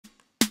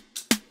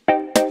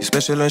You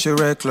special and she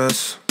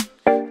reckless.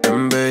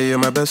 Baby, you're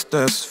my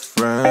bestest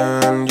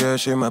friend. Yeah,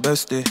 she my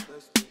bestie.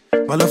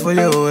 My love for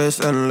you is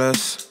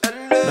endless.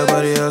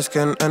 Nobody else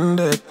can end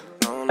it.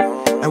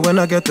 And when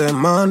I get the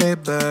money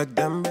back,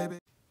 then baby.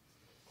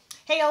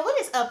 Hey y'all, what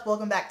is up?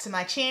 Welcome back to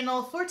my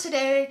channel. For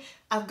today,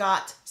 I've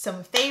got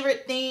some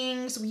favorite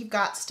things. We've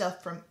got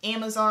stuff from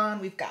Amazon.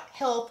 We've got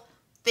health,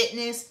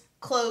 fitness,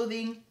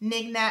 clothing,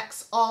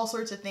 knickknacks, all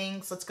sorts of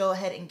things. Let's go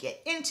ahead and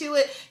get into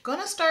it.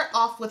 Gonna start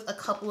off with a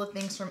couple of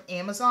things from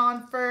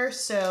Amazon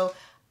first. So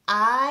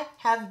I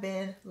have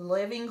been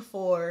living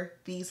for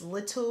these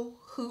little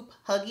hoop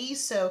Huggies.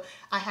 So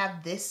I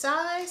have this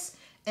size,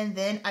 and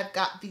then I've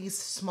got these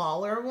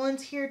smaller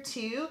ones here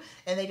too.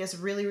 And they just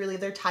really,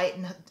 they're tight.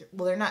 And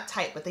well, they're not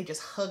tight, but they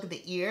just hug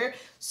the ear.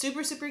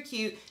 Super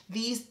cute.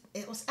 These,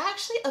 it was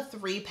actually a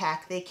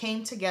 3-pack. They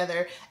came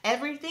together.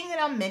 Everything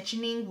that I'm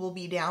mentioning will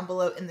be down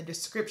below in the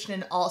description.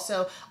 And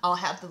also I'll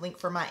have the link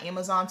for my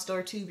Amazon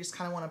store too. Just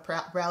kind of want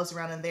to browse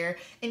around in there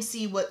and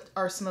see what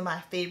are some of my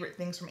favorite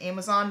things from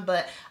Amazon.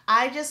 But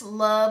I just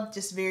love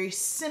just very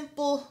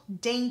simple,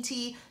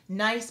 dainty,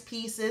 nice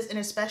pieces, and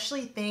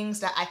especially things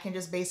that I can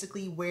just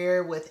basically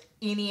wear with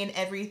any and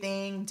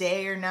everything,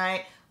 day or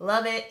night.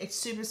 Love it. It's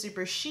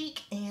super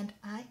chic, and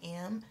I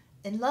am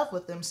in love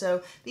with them.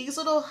 So these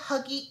little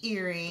huggy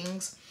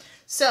earrings.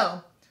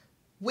 So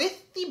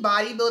with the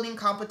bodybuilding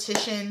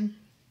competition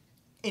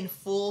in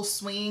full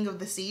swing of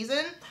the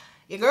season,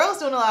 your girl's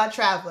doing a lot of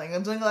traveling.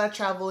 I'm doing a lot of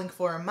traveling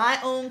for my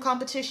own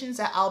competitions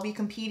that I'll be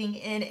competing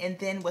in, and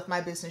then with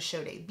my business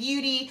Show Day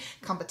Beauty,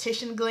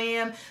 competition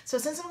Glam. So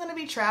since I'm going to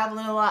be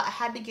traveling a lot, I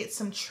had to get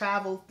some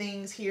travel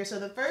things here. So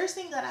the first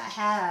thing that I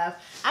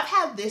have, I've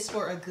had this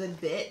for a good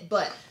bit,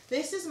 but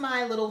this is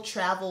my little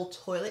travel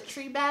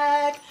toiletry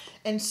bag.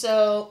 And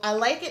so I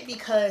like it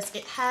because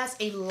it has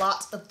a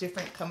lot of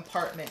different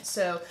compartments.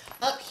 So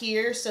up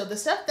here, so the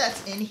stuff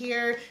that's in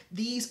here,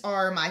 these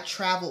are my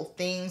travel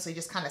things. They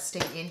just kind of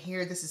stay in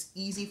here. This is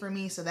easy for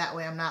me, so that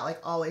way I'm not like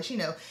always, you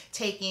know,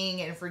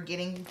 taking and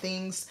forgetting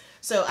things.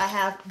 So I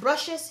have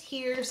brushes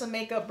here, some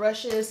makeup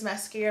brushes,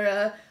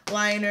 mascara,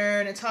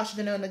 liner, Natasha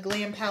Denona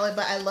Glam palette.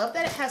 But I love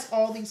that it has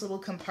all these little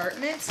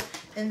compartments.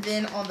 And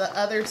then on the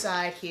other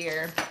side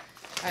here,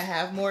 I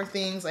have more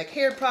things like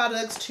hair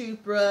products,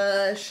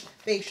 toothbrush,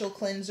 facial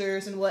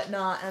cleansers and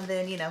whatnot, and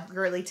then, you know,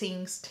 girly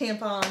things,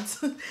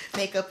 tampons,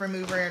 makeup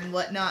remover and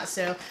whatnot.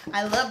 So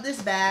I love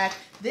this bag.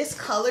 This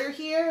color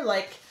here,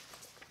 like,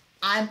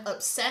 I'm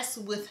obsessed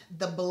with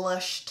the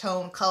blush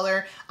tone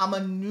color. I'm a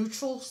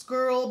neutrals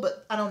girl,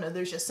 but I don't know,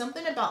 there's just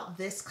something about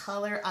this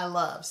color I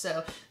love.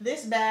 So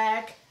this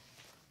bag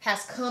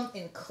has come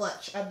in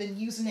clutch. I've been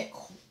using it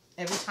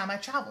every time I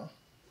travel.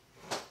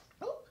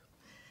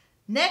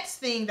 Next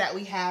thing that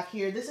we have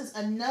here, this is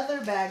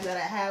another bag that I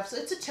have. So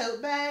it's a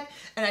tote bag,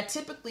 and I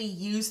typically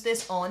use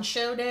this on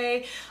show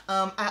day.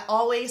 I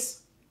always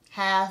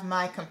have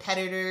my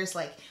competitors,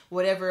 like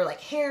whatever, like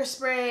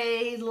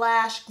hairspray,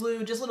 lash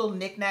glue, just little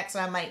knickknacks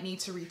that I might need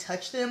to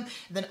retouch them.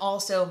 And then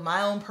also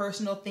my own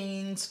personal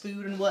things,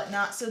 food and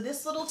whatnot. So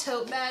this little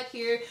tote bag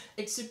here,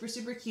 it's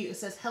super cute. It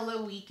says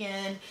Hello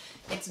Weekend.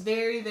 It's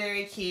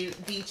very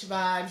cute, beach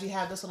vibes. You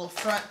have this little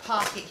front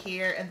pocket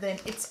here, and then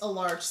it's a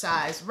large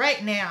size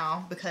right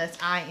now because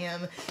I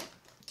am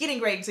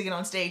getting ready to get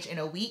on stage in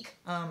a week.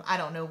 I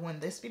don't know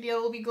when this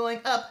video will be going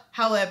up.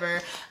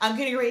 However, I'm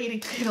getting ready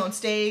to get on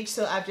stage.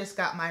 So I've just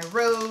got my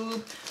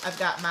robe. I've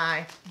got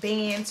my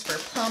bands for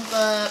pump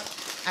up.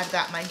 I've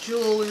got my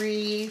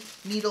jewelry,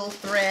 needle,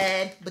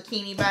 thread,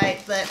 bikini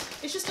bites. But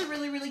it's just a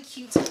really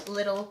cute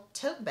little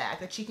tote bag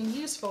that you can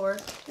use for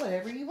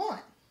whatever you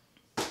want.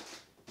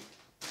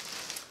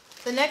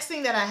 The next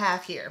thing that I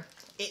have here,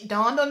 it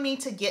dawned on me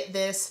to get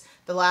this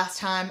the last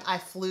time I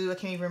flew. I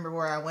can't even remember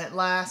where I went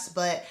last,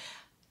 but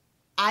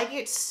I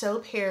get so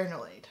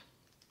paranoid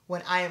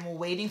when I am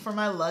waiting for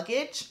my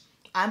luggage.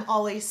 I'm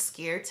always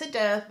scared to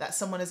death that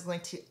someone is going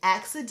to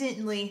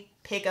accidentally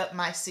pick up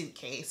my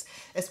suitcase,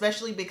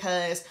 especially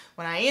because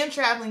when I am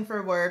traveling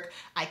for work,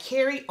 I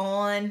carry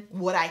on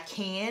what I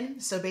can.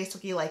 So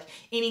basically like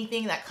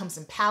anything that comes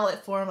in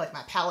palette form, like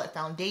my palette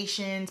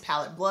foundations,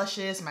 palette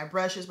blushes, my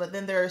brushes, but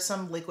then there are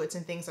some liquids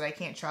and things that I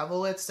can't travel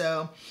with.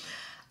 So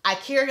I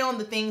carry on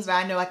the things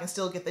that I know I can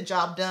still get the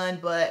job done,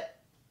 but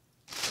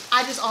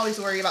I just always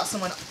worry about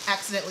someone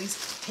accidentally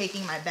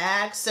taking my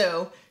bag.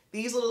 So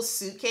these little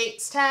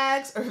suitcase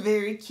tags are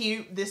very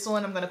cute. This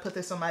one, I'm going to put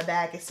this on my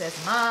bag. It says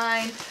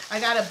mine.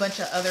 I got a bunch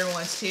of other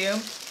ones too.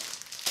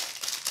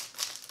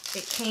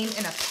 It came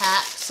in a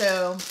pack.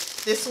 So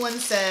this one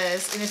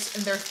says,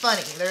 and they're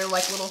funny. They're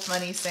like little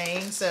funny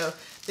sayings. So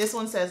this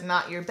one says,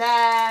 not your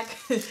bag.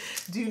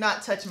 Do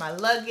not touch my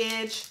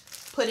luggage.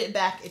 Put it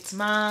back. It's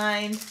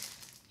mine.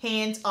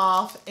 Hands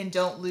off and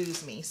don't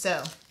lose me.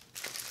 So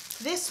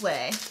this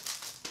way,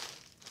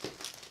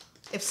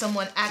 if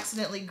someone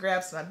accidentally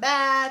grabs my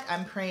bag,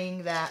 I'm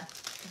praying that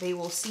they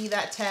will see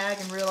that tag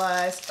and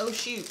realize, oh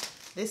shoot,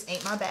 this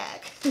ain't my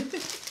bag.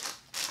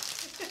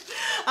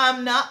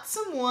 I'm not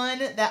someone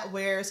that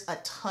wears a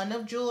ton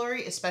of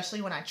jewelry,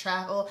 especially when I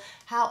travel.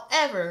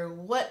 However,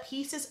 what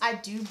pieces I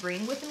do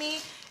bring with me,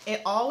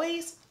 it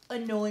always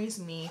annoys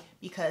me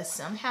because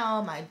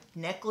somehow my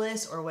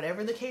necklace or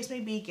whatever the case may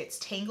be gets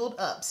tangled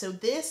up. So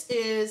this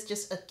is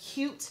just a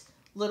cute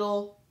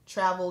little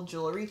travel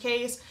jewelry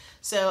case.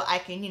 So I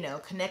can, you know,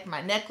 connect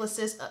my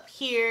necklaces up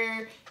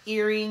here,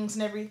 earrings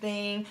and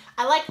everything.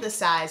 I like the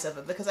size of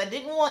it because I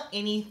didn't want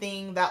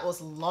anything that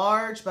was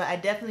large, but I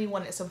definitely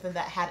wanted something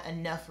that had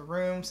enough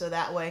room so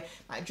that way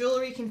my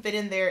jewelry can fit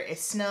in there,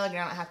 it's snug, and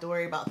I don't have to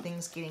worry about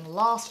things getting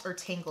lost or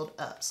tangled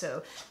up.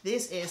 So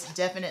this is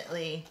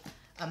definitely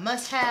a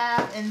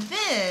must-have. And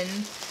then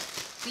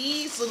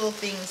these little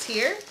things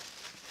here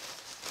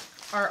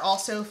are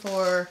also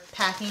for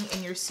packing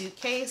in your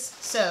suitcase.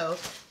 So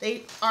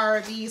they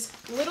are these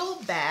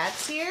little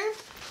bags here.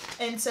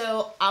 And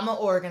so I'm an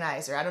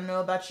organizer. I don't know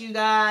about you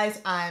guys.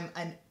 I'm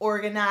an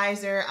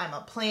organizer. I'm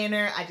a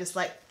planner. I just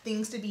like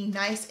things to be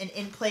nice and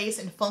in place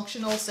and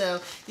functional. So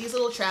these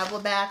little travel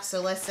bags. So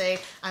let's say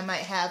I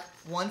might have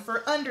one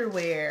for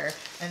underwear,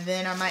 and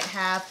then I might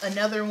have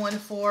another one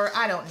for,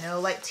 I don't know,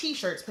 like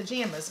t-shirts,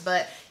 pajamas.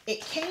 But it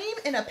came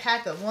in a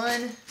pack of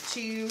 1,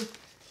 2,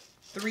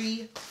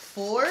 3,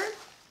 4.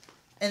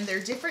 And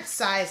they're different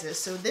sizes.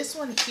 So this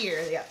one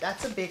here, yeah,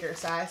 that's a bigger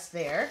size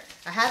there.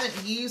 I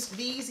haven't used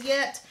these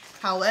yet.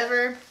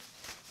 However,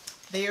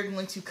 they are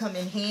going to come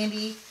in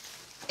handy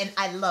and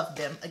I love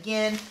them.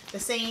 Again, the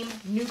same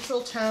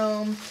neutral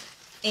tone.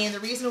 And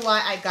the reason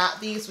why I got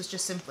these was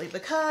just simply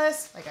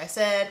because, like I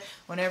said,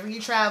 whenever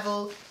you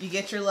travel, you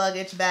get your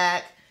luggage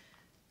back.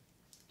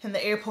 In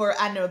the airport,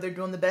 I know they're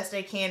doing the best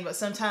they can, but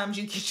sometimes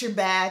you get your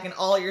bag and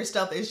all your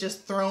stuff is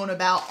just thrown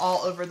about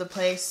all over the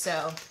place.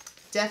 So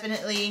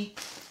definitely,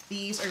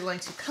 these are going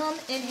to come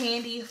in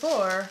handy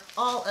for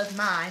all of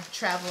my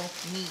travel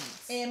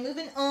needs. And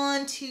moving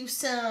on to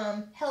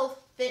some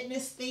health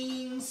fitness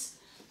things.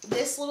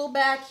 This little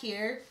bag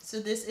here, so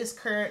this is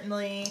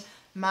currently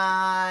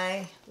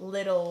my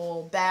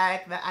little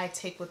bag that I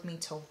take with me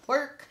to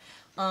work.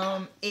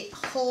 It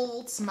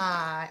holds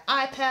my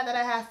iPad that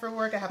I have for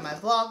work. I have my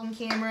vlogging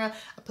camera.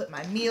 I put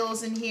my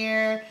meals in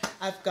here.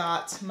 I've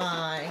got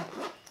my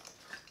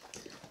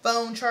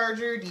phone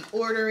charger,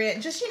 deodorant,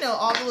 just, you know,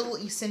 all the little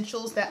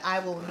essentials that I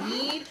will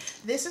need.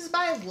 This is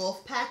by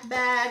Wolfpack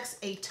Bags.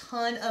 A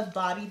ton of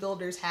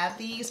bodybuilders have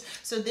these.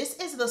 So this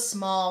is the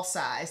small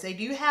size. They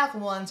do have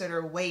ones that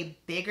are way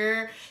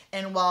bigger.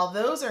 And while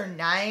those are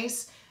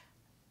nice,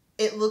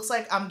 it looks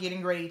like I'm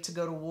getting ready to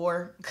go to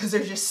war because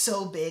they're just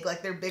so big.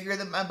 Like, they're bigger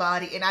than my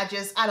body. And I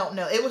don't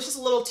know. It was just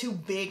a little too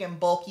big and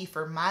bulky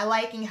for my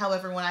liking.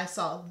 However, when I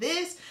saw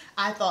this,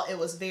 I thought it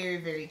was very,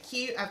 very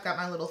cute. I've got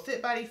my little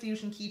Fit Body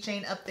Fusion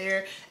keychain up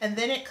there. And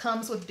then it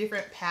comes with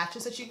different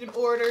patches that you can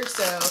order.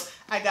 So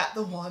I got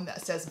the one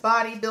that says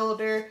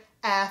bodybuilder,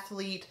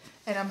 athlete,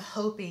 and I'm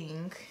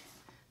hoping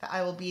that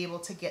I will be able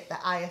to get the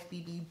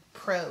IFBB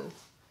Pro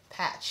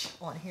patch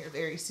on here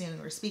very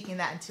soon. We're speaking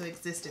that into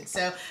existence.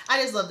 So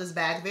I just love this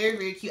bag. Very,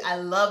 very cute. I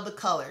love the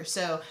color.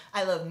 So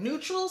I love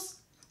neutrals,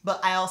 but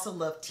I also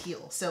love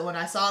teal. So when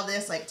I saw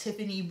this like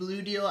Tiffany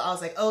blue deal, I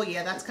was like, oh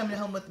yeah, that's coming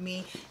home with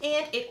me.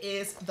 And it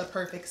is the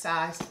perfect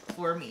size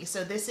for me.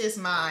 So this is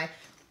my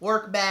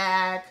work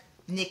bag,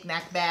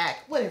 knick-knack bag,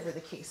 whatever the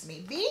case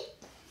may be.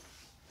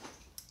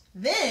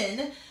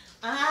 Then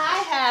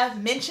I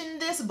have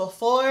mentioned this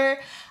before.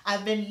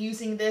 I've been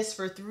using this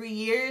for 3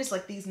 years.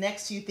 Like, these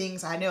next two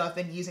things I know I've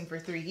been using for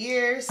 3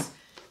 years.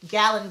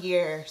 Gallon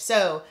gear.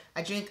 So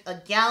I drink a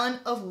gallon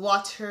of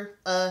water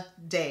a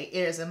day.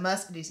 It is a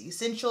must. It is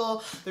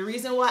essential. The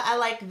reason why I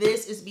like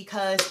this is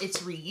because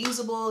it's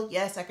reusable.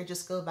 Yes, I could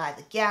just go buy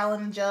the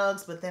gallon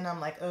jugs, but then I'm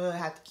like, oh, I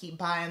have to keep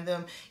buying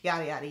them.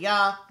 Yada, yada,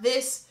 yada.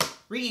 This,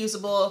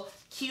 reusable.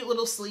 Cute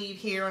little sleeve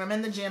here. When I'm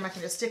in the gym, I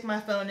can just stick my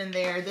phone in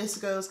there. This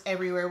goes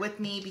everywhere with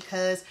me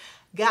because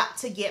got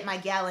to get my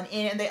gallon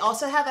in. And they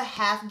also have a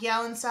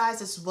half-gallon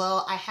size as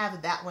well. I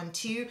have that one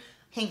too.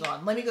 Hang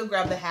on, let me go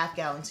grab the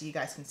half-gallon so you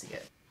guys can see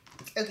it.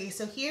 Okay,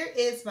 so here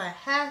is my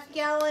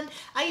half-gallon.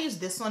 I use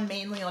this one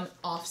mainly on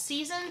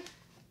off-season,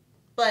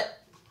 but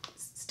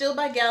still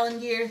by Gallon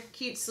Gear.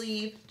 Cute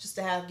sleeve, just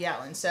a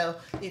half-gallon. So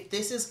if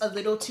this is a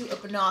little too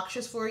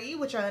obnoxious for you,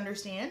 which I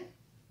understand,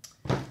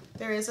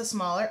 there is a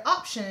smaller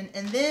option.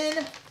 And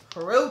then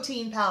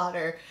protein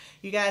powder.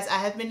 You guys, I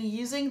have been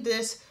using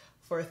this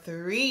for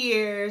 3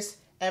 years,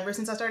 ever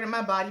since I started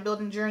my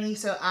bodybuilding journey.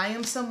 So I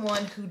am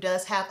someone who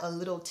does have a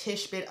little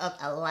tish bit of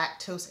a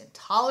lactose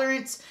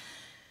intolerance.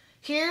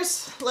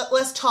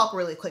 Let's talk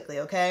really quickly,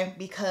 okay?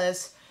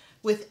 Because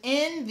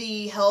within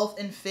the health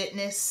and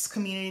fitness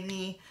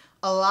community,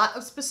 a lot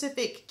of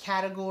specific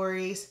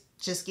categories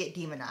just get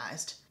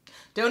demonized.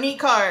 Don't eat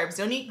carbs,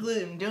 don't eat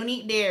gluten, don't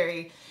eat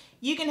dairy.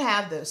 You can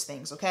have those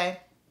things, okay?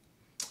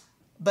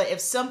 But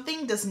if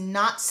something does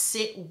not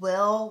sit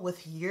well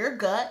with your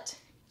gut,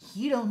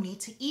 you don't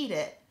need to eat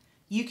it.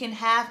 You can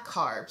have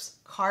carbs.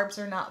 Carbs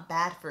are not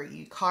bad for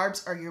you.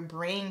 Carbs are your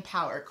brain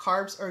power.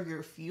 Carbs are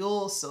your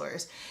fuel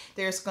source.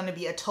 There's going to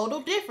be a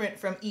total difference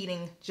from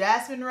eating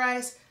jasmine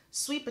rice,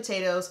 sweet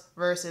potatoes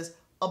versus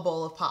a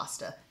bowl of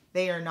pasta.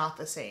 They are not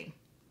the same.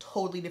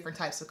 Totally different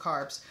types of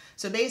carbs.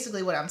 So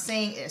basically what I'm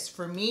saying is,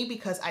 for me,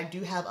 because I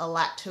do have a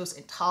lactose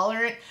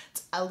intolerant,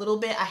 a little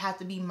bit I have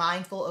to be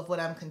mindful of what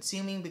I'm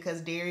consuming,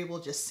 because dairy will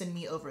just send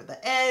me over the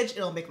edge.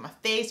 It'll make my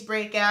face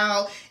break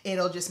out.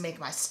 It'll just make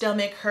my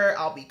stomach hurt.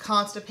 I'll be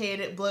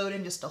constipated,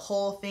 bloated, just the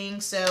whole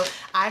thing. So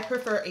I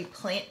prefer a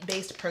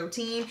plant-based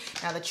protein.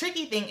 Now the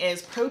tricky thing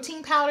is,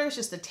 protein powders,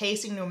 just the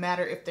tasting, no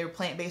matter if they're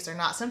plant-based or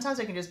not, sometimes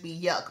they can just be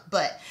yuck,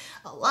 but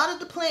a lot of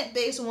the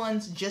plant-based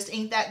ones just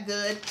ain't that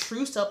good.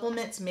 True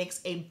Supplements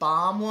makes a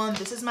bomb one.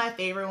 This is my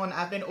favorite one.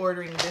 I've been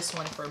ordering this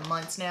one for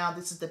months now.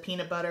 This is the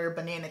peanut butter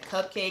banana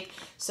cupcake.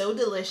 So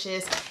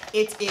delicious.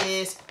 It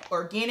is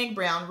organic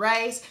brown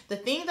rice. The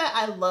thing that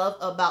I love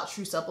about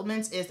True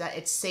Supplements is that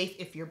it's safe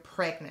if you're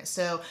pregnant.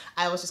 So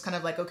I was just kind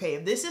of like, okay,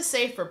 if this is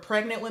safe for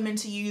pregnant women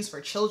to use,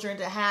 for children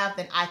to have,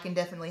 then I can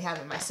definitely have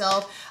it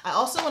myself. I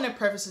also want to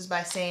preface this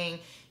by saying,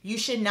 you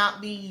should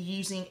not be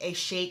using a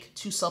shake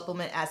to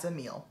supplement as a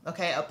meal,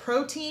 okay? A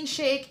protein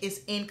shake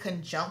is in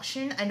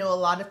conjunction. I know a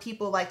lot of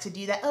people like to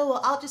do that. Oh,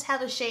 well, I'll just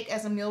have a shake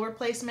as a meal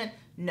replacement.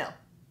 No.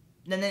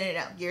 No, no, no,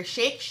 no. Your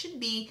shake should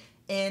be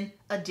in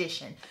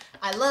addition.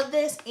 I love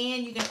this,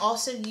 and you can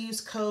also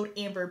use code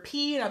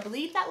AMBERP, and I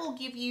believe that will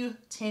give you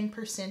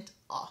 10%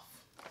 off.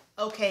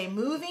 Okay,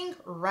 moving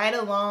right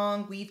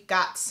along, we've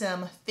got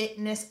some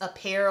fitness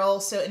apparel.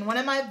 So in one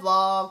of my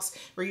vlogs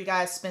where you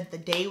guys spent the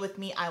day with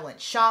me, I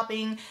went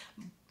shopping.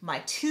 My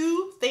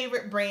two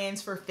favorite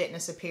brands for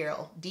fitness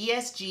apparel,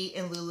 DSG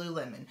and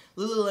Lululemon.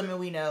 Lululemon,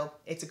 we know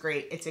it's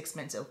great, it's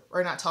expensive.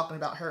 We're not talking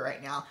about her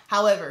right now.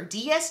 However,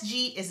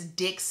 DSG is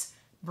Dick's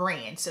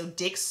brand, so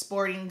Dick's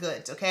Sporting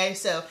Goods, okay?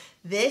 So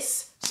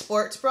this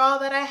sports bra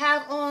that I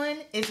have on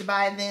is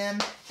by them,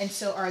 and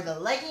so are the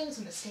leggings.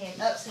 I'm gonna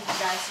stand up so you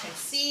guys can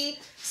see.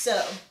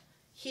 So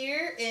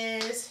here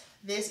is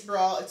this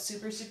bra. It's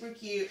super, super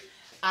cute.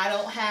 I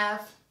don't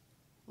have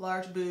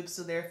large boobs,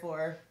 so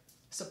therefore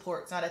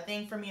support's not a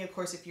thing for me. Of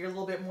course, if you're a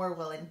little bit more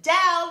well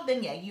endowed,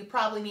 then yeah, you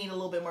probably need a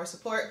little bit more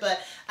support, but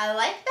I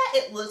like that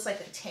it looks like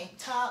a tank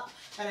top,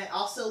 and I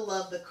also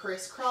love the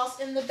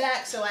crisscross in the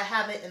back. So I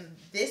have it in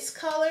this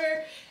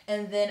color,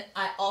 and then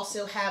I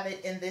also have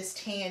it in this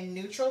tan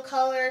neutral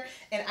color,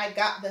 and I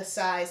got the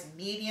size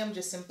medium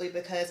just simply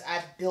because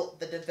I've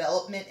built the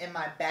development in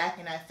my back,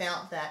 and I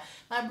found that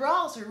my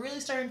bras are really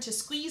starting to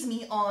squeeze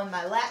me on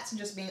my lats and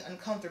just being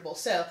uncomfortable.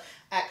 So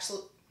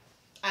actually,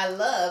 I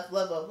love,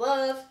 love, love,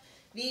 love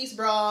these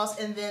bras,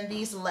 and then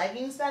these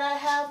leggings that I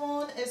have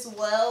on as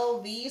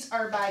well. These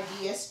are by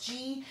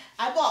DSG.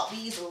 I bought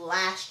these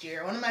last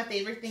year. One of my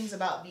favorite things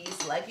about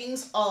these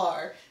leggings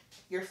are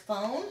your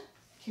phone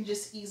can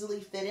just easily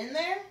fit in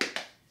there.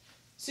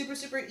 Super,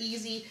 super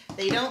easy.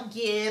 They don't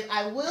give.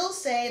 I will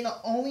say the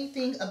only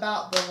thing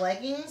about the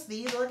leggings,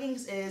 these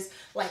leggings, is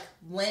like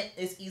lint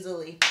is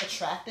easily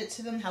attracted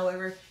to them.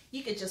 However,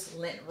 you could just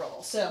lint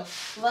roll. So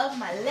love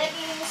my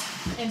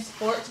leggings and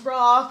sports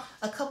bra.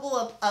 A couple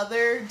of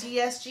other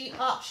DSG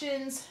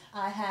options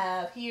I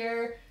have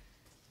here.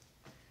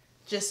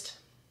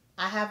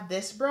 I have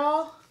this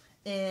bra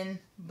in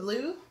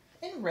blue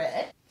and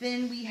red.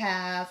 Then we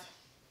have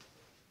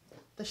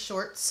the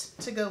shorts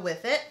to go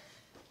with it.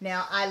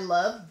 Now, I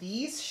love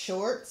these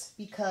shorts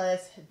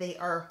because they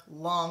are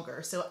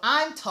longer. So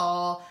I'm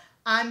tall,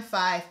 I'm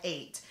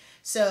 5'8".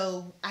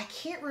 So I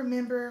can't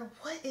remember,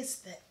 what is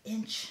the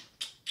inch?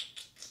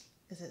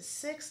 Is it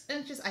 6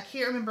 inches? I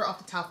can't remember off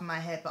the top of my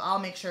head, but I'll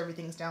make sure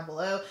everything's down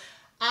below.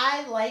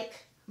 I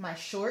like my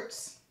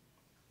shorts,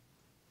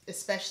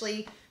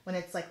 especially when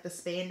it's like the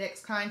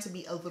spandex kind, to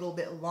be a little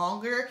bit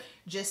longer,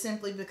 just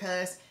simply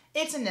because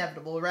it's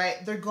inevitable,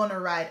 right? They're gonna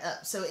ride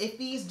up. So if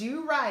these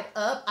do ride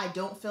up, I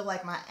don't feel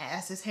like my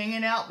ass is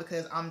hanging out,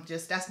 because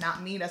that's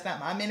not me, that's not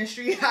my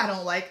ministry. I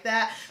don't like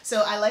that.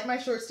 So I like my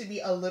shorts to be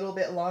a little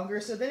bit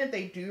longer. So then if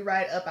they do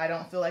ride up, I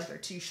don't feel like they're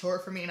too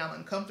short for me and I'm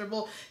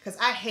uncomfortable, because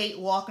I hate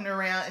walking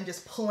around and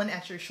just pulling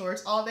at your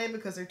shorts all day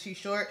because they're too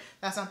short.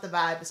 That's not the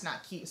vibe, it's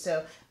not cute.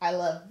 So I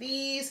love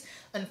these.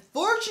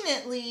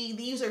 Unfortunately,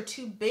 these are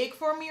too big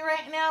for me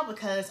right now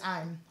because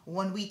I'm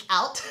 1 week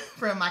out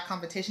from my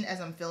competition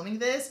as I'm filming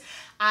this.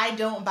 I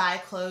don't buy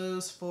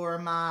clothes for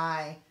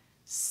my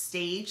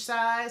stage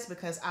size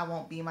because I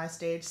won't be my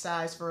stage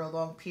size for a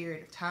long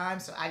period of time.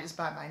 So I just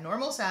buy my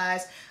normal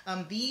size.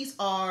 These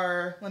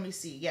are, let me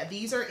see. Yeah,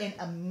 these are in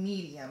a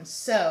medium.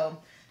 So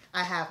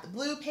I have the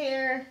blue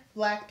pair,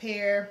 black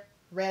pair,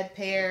 red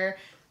pair.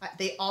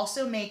 They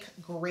also make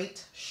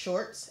great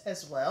shorts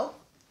as well.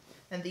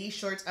 And these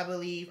shorts, I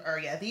believe,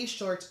 these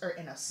shorts are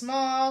in a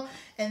small.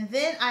 And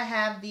then I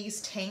have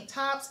these tank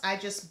tops. I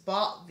just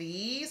bought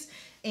these,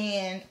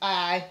 and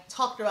I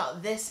talked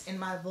about this in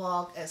my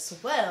vlog as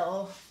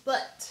well,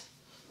 but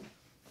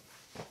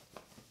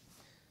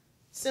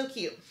so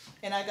cute.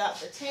 And I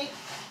got the tank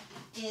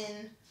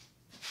in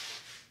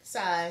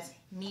size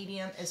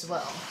medium as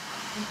well.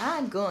 And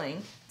I'm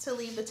going to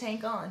leave the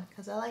tank on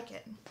because I like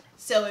it.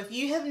 So if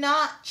you have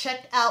not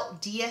checked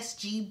out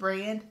DSG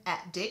brand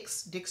at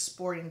Dick's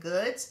Sporting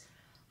Goods,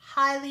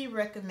 Highly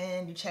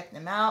recommend you check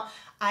them out.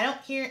 I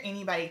don't hear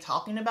anybody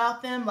talking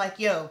about them. Like,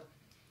 yo,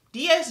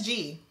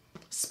 DSG,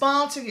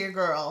 sponsor your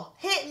girl.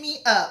 Hit me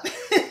up.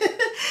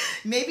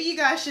 Maybe you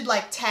guys should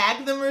like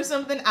tag them or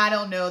something. I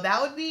don't know.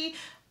 That would be,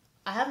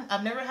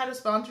 I've never had a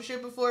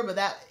sponsorship before, but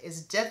that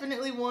is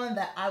definitely one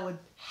that I would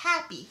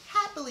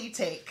happily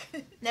take.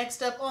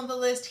 Next up on the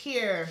list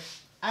here,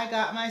 I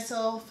got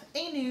myself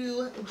a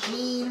new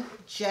jean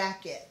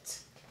jacket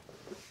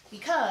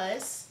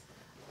because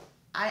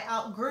I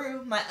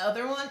outgrew my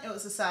other one. It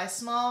was a size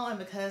small, and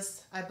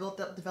because I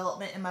built up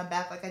development in my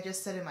back, like I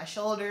just said, in my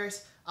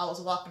shoulders, I was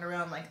walking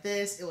around like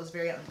this. It was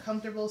very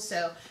uncomfortable,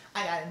 so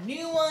I got a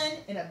new one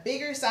in a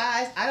bigger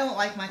size. I don't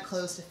like my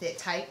clothes to fit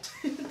tight.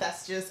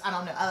 That's just, I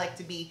don't know, I like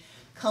to be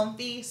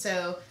comfy,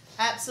 so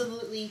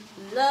absolutely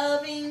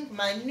loving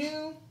my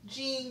new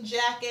jean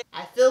jacket.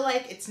 I feel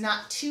like it's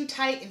not too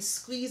tight and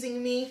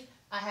squeezing me.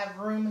 I have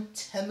room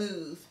to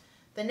move.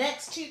 The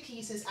next two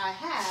pieces I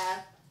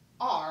have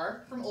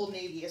are from Old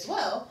Navy as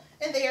well,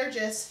 and they are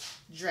just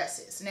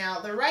dresses. Now,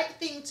 the right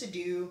thing to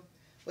do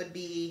would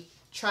be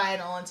try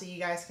it on so you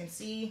guys can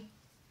see.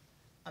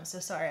 I'm so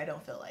sorry I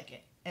don't feel like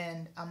it,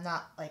 and I'm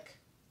not like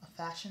a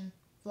fashion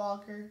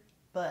vlogger,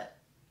 but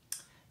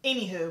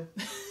anywho,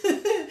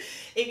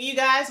 if you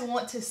guys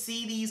want to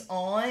see these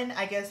on,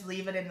 I guess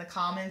leave it in the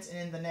comments, and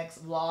in the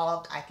next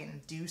vlog I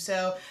can do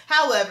so.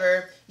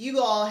 However,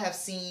 you all have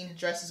seen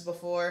dresses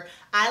before.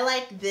 I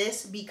like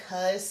this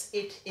because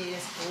it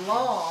is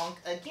long.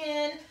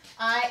 Again,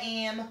 I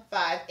am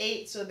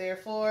 5'8", so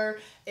therefore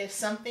if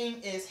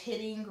something is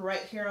hitting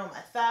right here on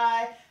my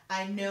thigh,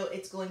 I know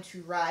it's going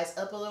to rise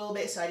up a little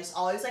bit, so I just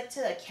always like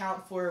to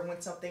account for when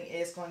something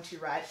is going to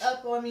rise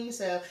up on me.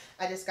 So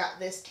I just got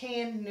this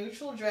tan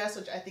neutral dress,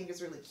 which I think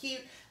is really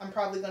cute. I'm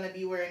probably going to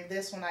be wearing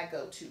this when I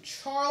go to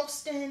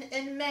Charleston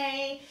in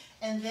May.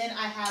 And then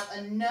I have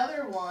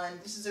another one.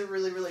 This is a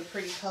really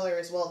pretty color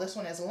as well. This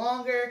one is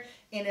longer,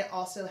 and it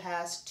also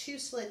has 2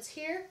 slits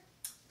here.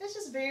 It's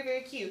just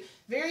very cute.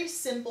 Very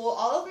simple.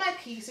 All of my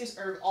pieces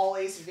are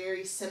always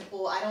very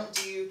simple. I don't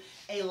do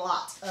a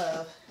lot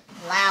of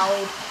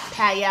loud,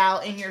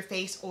 pay-out, in your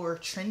face, or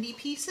trendy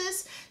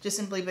pieces, just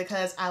simply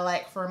because I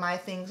like for my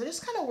things to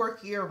just kind of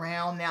work year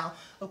round. Now,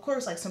 of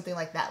course, like something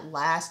like that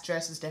last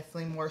dress is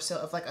definitely more so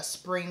of like a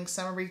spring,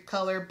 summery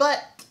color,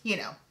 but you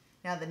know.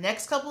 Now, the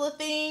next couple of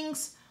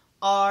things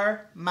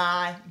are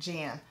my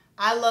jam.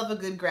 I love a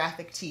good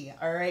graphic tee,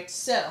 all right?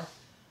 So,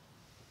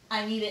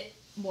 I needed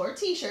more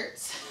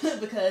t-shirts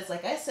because,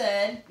 like I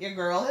said, your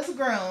girl has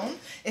grown.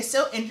 It's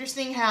so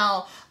interesting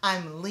how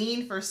I'm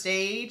lean for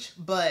stage,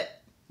 but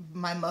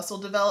my muscle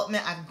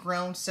development, I've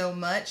grown so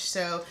much.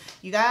 So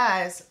you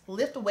guys,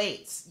 lift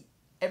weights.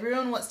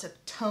 Everyone wants to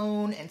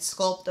tone and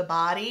sculpt the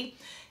body,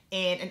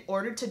 and in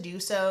order to do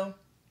so,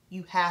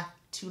 you have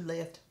to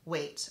lift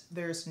weights.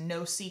 There's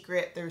no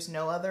secret. There's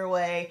no other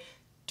way.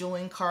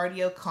 Doing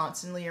cardio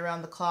constantly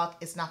around the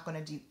clock is not going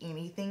to do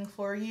anything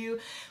for you.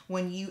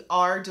 When you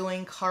are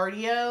doing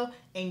cardio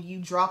and you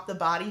drop the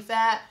body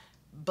fat,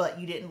 but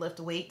you didn't lift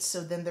weights,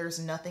 so then there's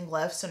nothing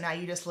left, so now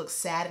you just look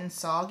sad and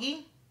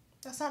soggy.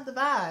 That's not the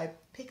vibe.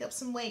 Pick up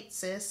some weight,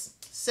 sis.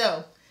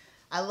 So,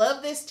 I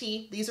love this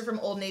tee. These are from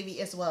Old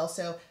Navy as well.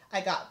 So, I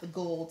got the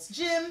Gold's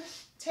Gym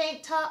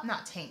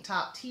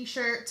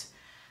t-shirt.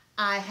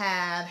 I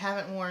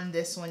haven't worn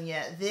this one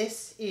yet.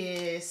 This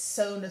is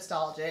so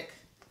nostalgic.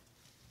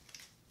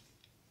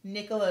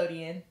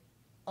 Nickeloden.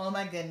 Oh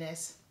my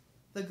goodness.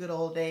 The good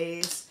old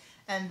days.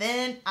 And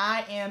then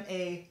I am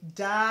a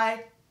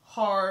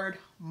die-hard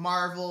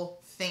Marvel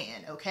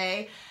fan,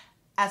 okay?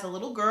 As a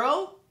little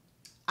girl,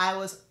 I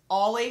was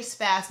always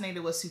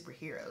fascinated with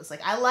superheroes.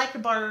 Like, I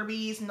liked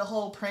Barbies and the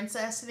whole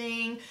princess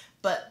thing,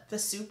 but the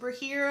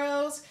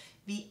superheroes,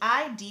 the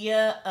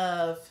idea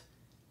of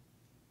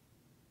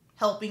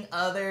helping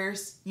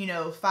others, you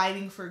know,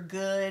 fighting for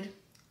good,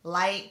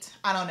 light,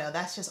 I don't know,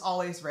 that's just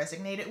always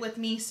resonated with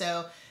me.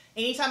 So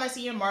anytime I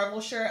see a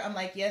Marvel shirt, I'm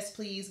like, yes,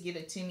 please give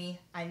it to me.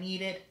 I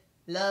need it.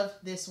 Love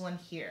this one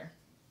here.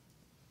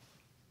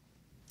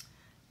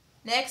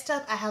 Next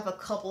up, I have a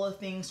couple of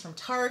things from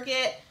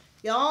Target.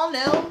 Y'all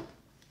know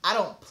I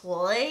don't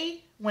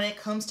play when it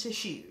comes to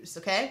shoes,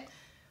 okay?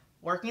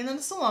 Working in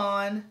the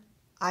salon,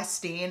 I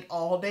stand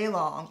all day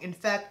long. In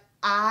fact,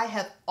 I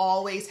have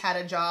always had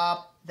a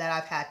job that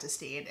I've had to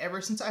stand.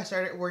 Ever since I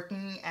started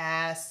working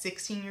as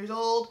 16 years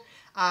old,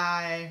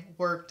 I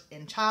worked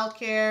in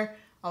childcare,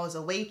 I was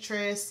a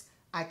waitress,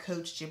 I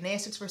coached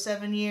gymnastics for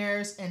 7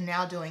 years, and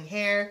now doing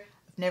hair.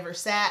 I've never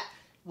sat.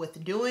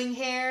 With doing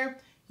hair,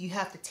 you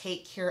have to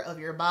take care of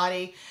your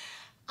body.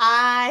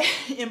 I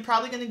am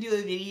probably going to do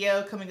a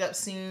video coming up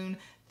soon,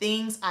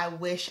 things I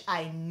wish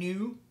I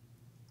knew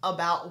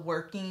about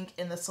working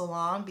in the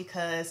salon,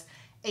 because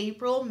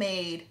April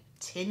made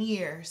 10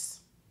 years,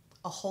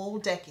 a whole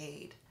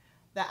decade,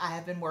 that I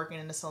have been working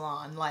in the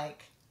salon.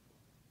 Like,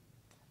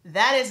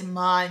 that is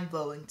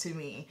mind-blowing to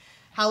me.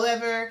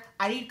 However,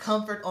 I need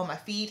comfort on my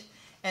feet,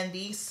 And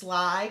these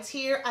slides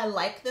here, I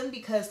like them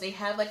because they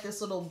have like this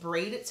little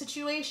braided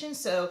situation.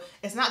 So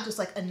it's not just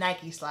like a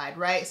Nike slide,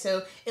 right?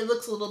 So it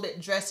looks a little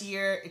bit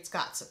dressier. It's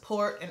got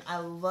support, and I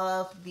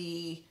love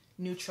the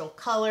neutral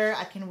color.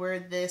 I can wear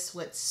this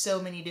with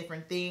so many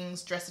different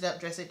things. Dress it up,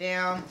 dress it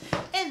down.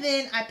 And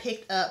then I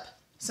picked up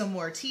some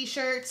more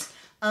t-shirts.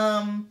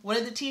 One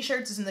of the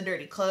t-shirts is in the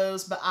dirty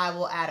clothes, but I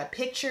will add a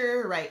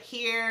picture right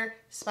here.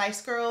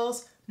 Spice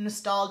Girls,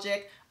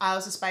 nostalgic. I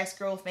was a Spice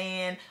Girl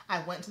fan.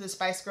 I went to the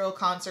Spice Girl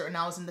concert when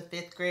I was in the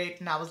 5th grade,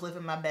 and I was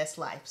living my best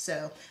life.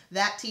 So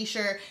that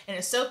t-shirt, and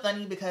it's so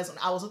funny because when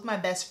I was with my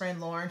best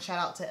friend Lauren, shout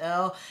out to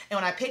Elle, and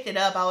when I picked it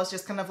up, I was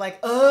just kind of like,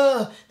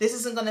 oh, this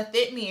isn't gonna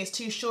fit me, it's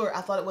too short.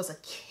 I thought it was a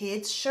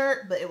kid's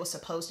shirt, but it was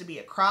supposed to be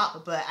a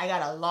crop, but I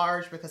got a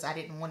large because I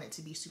didn't want it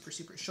to be super,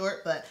 super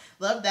short, but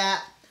love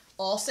that.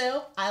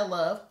 Also, I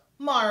love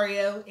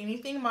Mario,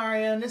 anything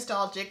Mario,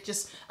 nostalgic,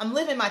 just I'm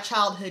living my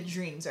childhood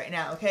dreams right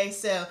now, okay?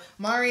 So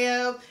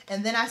Mario,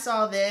 and then I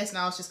saw this and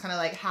I was just kind of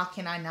like, how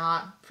can I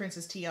not?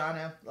 Princess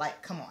Tiana,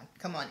 like, come on,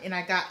 come on. And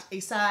I got a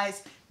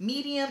size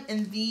medium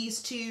in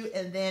these two,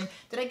 and then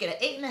did I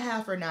get an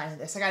 8.5 or 9 in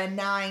this? I got a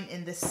 9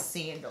 in the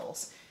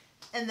sandals.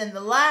 And then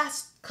the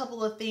last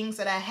couple of things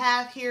that I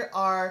have here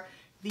are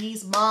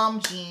these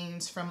mom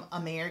jeans from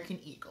American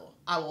Eagle.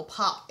 I will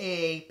pop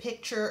a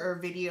picture or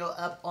video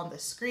up on the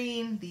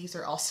screen. These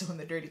are also in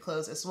the dirty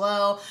clothes as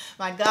well.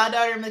 My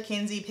goddaughter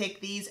Mackenzie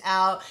picked these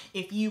out.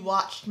 If you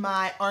watched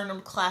my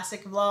Arnold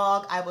Classic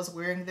vlog, I was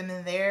wearing them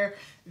in there.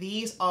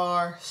 These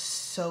are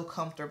so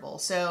comfortable.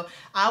 So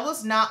I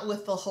was not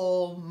with the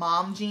whole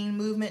mom jean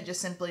movement just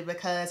simply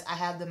because I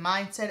have the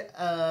mindset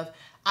of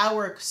I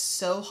work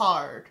so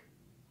hard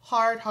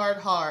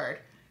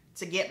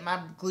to get my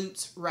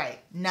glutes right,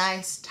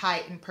 nice,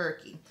 tight, and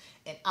perky.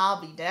 And I'll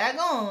be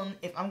daggone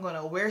if I'm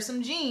gonna wear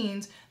some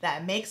jeans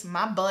that makes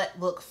my butt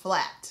look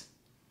flat.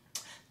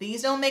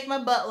 These don't make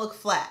my butt look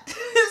flat,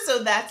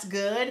 so that's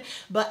good.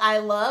 But I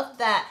love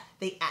that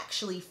they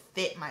actually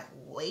fit my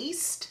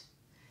waist,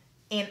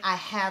 and I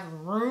have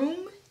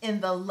room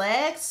in the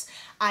legs.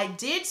 I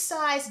did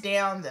size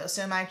down though,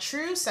 so my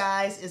true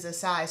size is a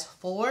size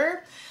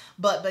 4.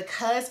 But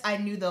because I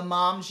knew the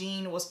mom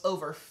jean was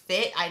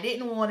overfit, I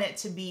didn't want it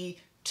to be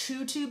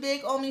too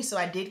big on me, so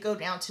I did go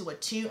down to a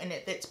 2, and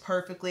it fits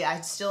perfectly. I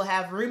still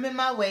have room in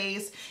my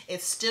waist.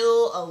 It's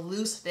still a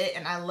loose fit,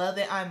 and I love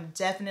it. I'm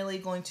definitely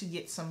going to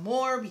get some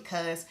more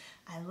because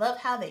I love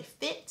how they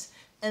fit.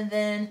 And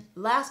then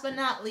last but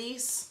not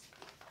least,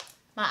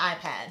 my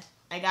iPad.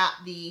 I got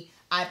the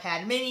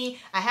iPad mini.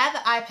 I had the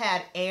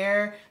iPad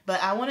Air,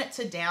 but I want it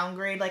to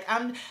downgrade. Like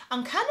I'm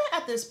kind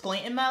of at this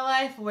point in my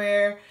life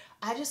where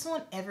I just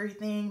want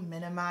everything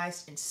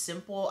minimized and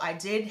simple. I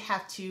did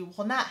have to,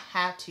 well, not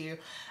have to,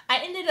 I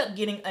ended up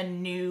getting a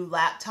new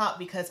laptop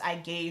because I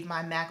gave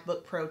my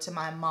MacBook Pro to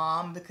my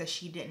mom because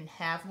she didn't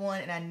have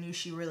one and I knew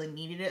she really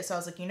needed it. So I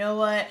was like, you know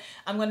what?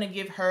 I'm going to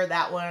give her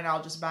that one and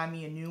I'll just buy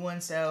me a new one.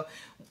 So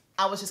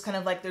I was just kind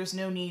of like, there's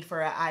no need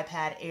for an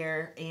iPad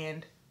Air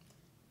and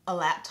a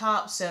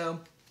laptop. So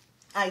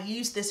I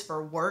use this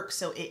for work,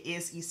 so it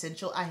is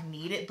essential. I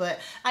need it, but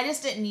I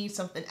just didn't need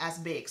something as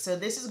big. So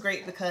this is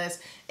great because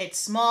it's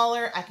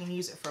smaller. I can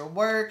use it for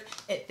work.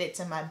 It fits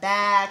in my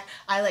bag.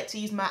 I like to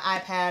use my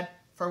iPad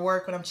for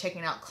work when I'm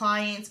checking out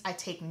clients. I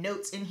take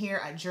notes in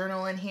here. I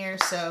journal in here.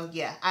 So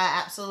yeah,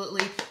 I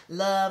absolutely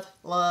love.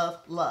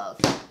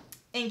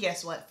 And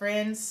guess what,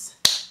 friends?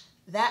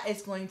 That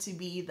is going to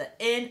be the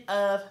end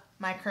of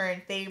my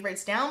current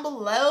favorites. Down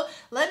below,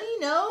 let me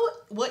know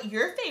what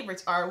your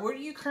favorites are. What are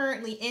you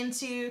currently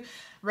into?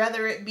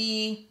 Whether it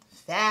be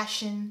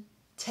fashion,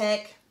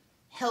 tech,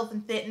 health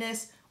and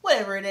fitness,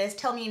 whatever it is,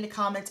 tell me in the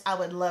comments. I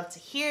would love to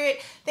hear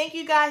it. Thank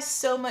you guys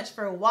so much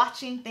for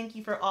watching. Thank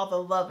you for all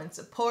the love and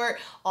support,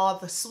 all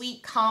the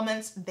sweet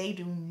comments. They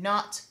do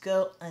not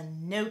go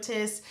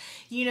unnoticed.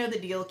 You know the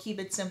deal. Keep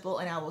it simple,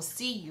 and I will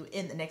see you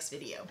in the next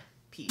video.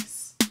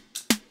 Peace.